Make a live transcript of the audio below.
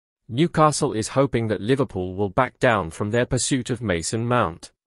Newcastle is hoping that Liverpool will back down from their pursuit of Mason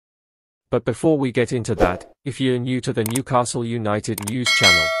Mount. But before we get into that, if you're new to the Newcastle United news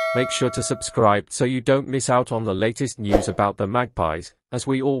channel, make sure to subscribe so you don't miss out on the latest news about the Magpies, as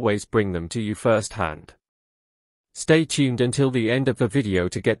we always bring them to you firsthand. Stay tuned until the end of the video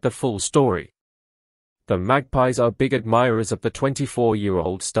to get the full story. The Magpies are big admirers of the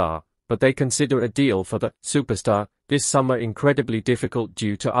 24-year-old star, but they consider a deal for the superstar this summer incredibly difficult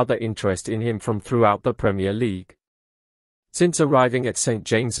due to other interest in him from throughout the Premier League. Since arriving at St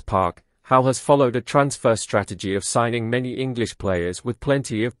James's Park, Howe has followed a transfer strategy of signing many English players with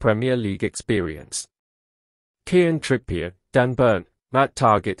plenty of Premier League experience. Kieran Trippier, Dan Burn, Matt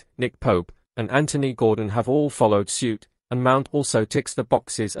Targett, Nick Pope, and Anthony Gordon have all followed suit, and Mount also ticks the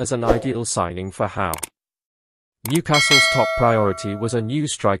boxes as an ideal signing for Howe. Newcastle's top priority was a new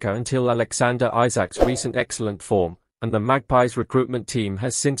striker until Alexander Isak's recent excellent form, and the Magpies recruitment team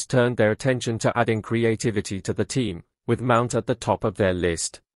has since turned their attention to adding creativity to the team, with Mount at the top of their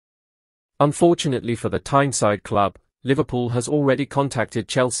list. Unfortunately for the Tyneside club, Liverpool has already contacted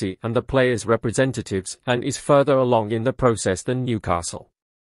Chelsea and the players' representatives and is further along in the process than Newcastle.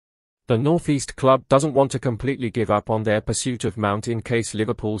 The Northeast club doesn't want to completely give up on their pursuit of Mount in case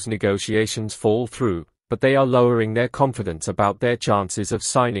Liverpool's negotiations fall through, but they are lowering their confidence about their chances of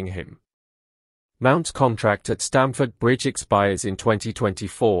signing him. Mount's contract at Stamford Bridge expires in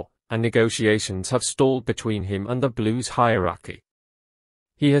 2024, and negotiations have stalled between him and the Blues hierarchy.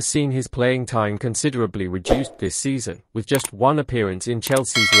 He has seen his playing time considerably reduced this season, with just one appearance in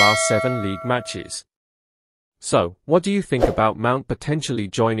Chelsea's last 7 league matches. So, what do you think about Mount potentially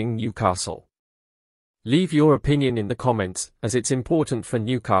joining Newcastle? Leave your opinion in the comments, as it's important for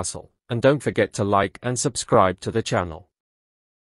Newcastle, and don't forget to like and subscribe to the channel.